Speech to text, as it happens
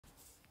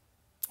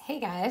Hey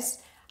guys,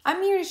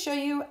 I'm here to show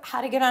you how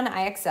to get on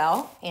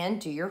IXL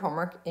and do your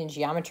homework in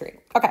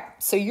geometry. Okay,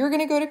 so you're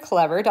gonna go to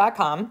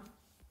clever.com.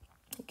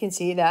 You can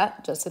see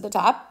that just at the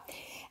top.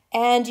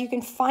 And you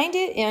can find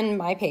it in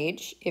my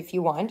page if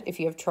you want, if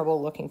you have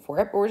trouble looking for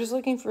it, but we're just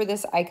looking for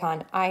this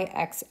icon,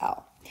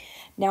 IXL.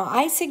 Now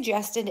I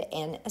suggested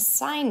an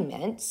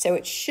assignment, so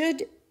it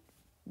should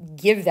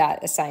give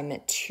that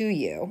assignment to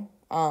you.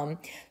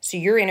 So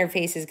your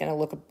interface is going to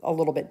look a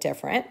little bit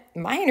different.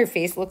 My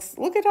interface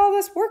look at all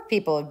this work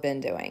people have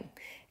been doing.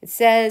 It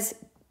says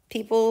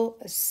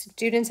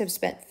students have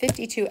spent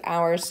 52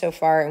 hours so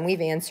far, and we've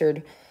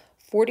answered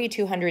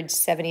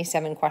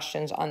 4,277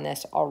 questions on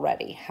this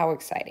already. How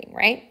exciting,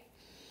 right?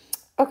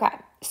 Okay,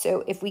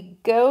 so if we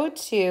go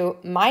to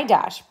my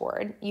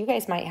dashboard, you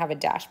guys might have a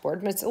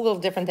dashboard, but it's a little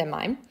different than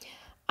mine.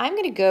 I'm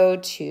going to go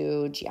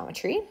to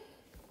geometry,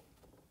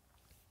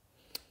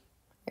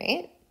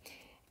 right?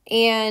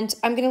 And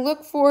I'm going to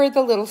look for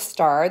the little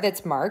star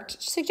that's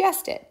marked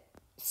suggested.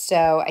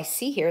 So I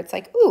see here, it's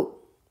like, ooh,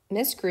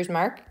 Miss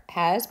Cruzmark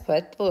has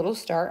put the little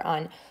star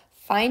on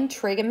find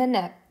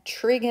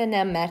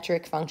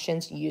trigonometric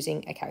functions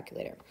using a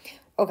calculator.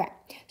 Okay,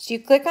 so you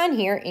click on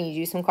here and you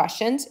do some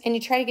questions and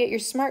you try to get your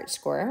SMART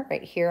score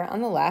right here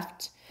on the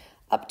left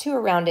up to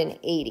around an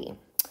 80.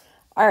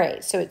 All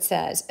right, so it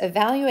says,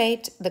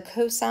 evaluate the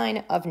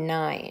cosine of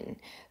 9.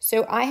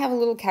 So I have a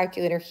little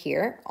calculator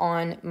here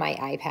on my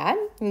iPad,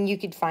 and you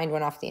could find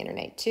one off the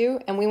internet too,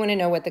 and we want to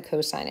know what the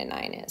cosine of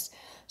 9 is.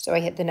 So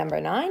I hit the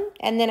number 9,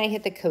 and then I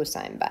hit the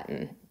cosine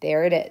button.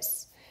 There it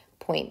is,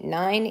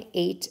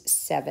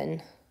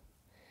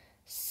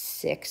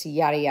 0.9876,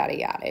 yada, yada,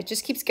 yada. It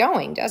just keeps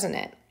going, doesn't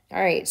it?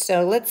 All right,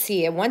 so let's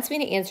see. It wants me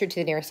to answer to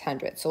the nearest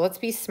hundred, so let's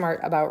be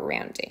smart about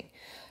rounding.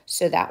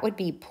 So that would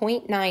be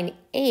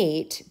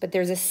 0.98, but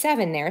there's a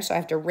 7 there, so I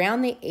have to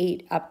round the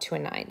 8 up to a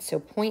 9, so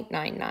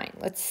 0.99.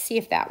 Let's see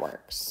if that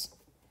works.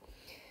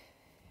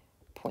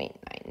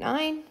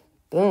 0.99,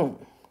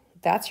 boom,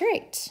 that's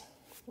right.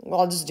 Well,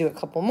 I'll just do a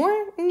couple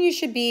more, and you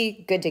should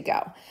be good to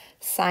go.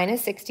 Sine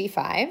is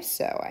 65,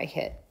 so I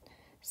hit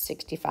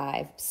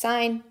 65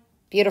 sine.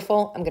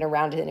 Beautiful. I'm going to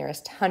round to the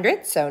nearest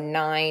hundred, so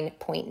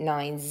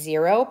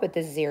 9.90, but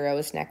the 0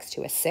 is next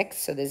to a 6,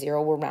 so the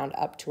 0 will round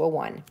up to a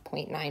 1,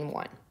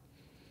 0.91.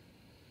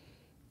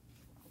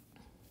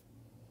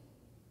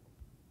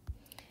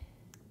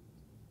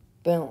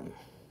 Boom.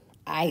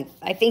 I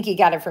think you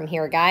got it from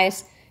here,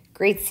 guys.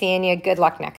 Great seeing you. Good luck next.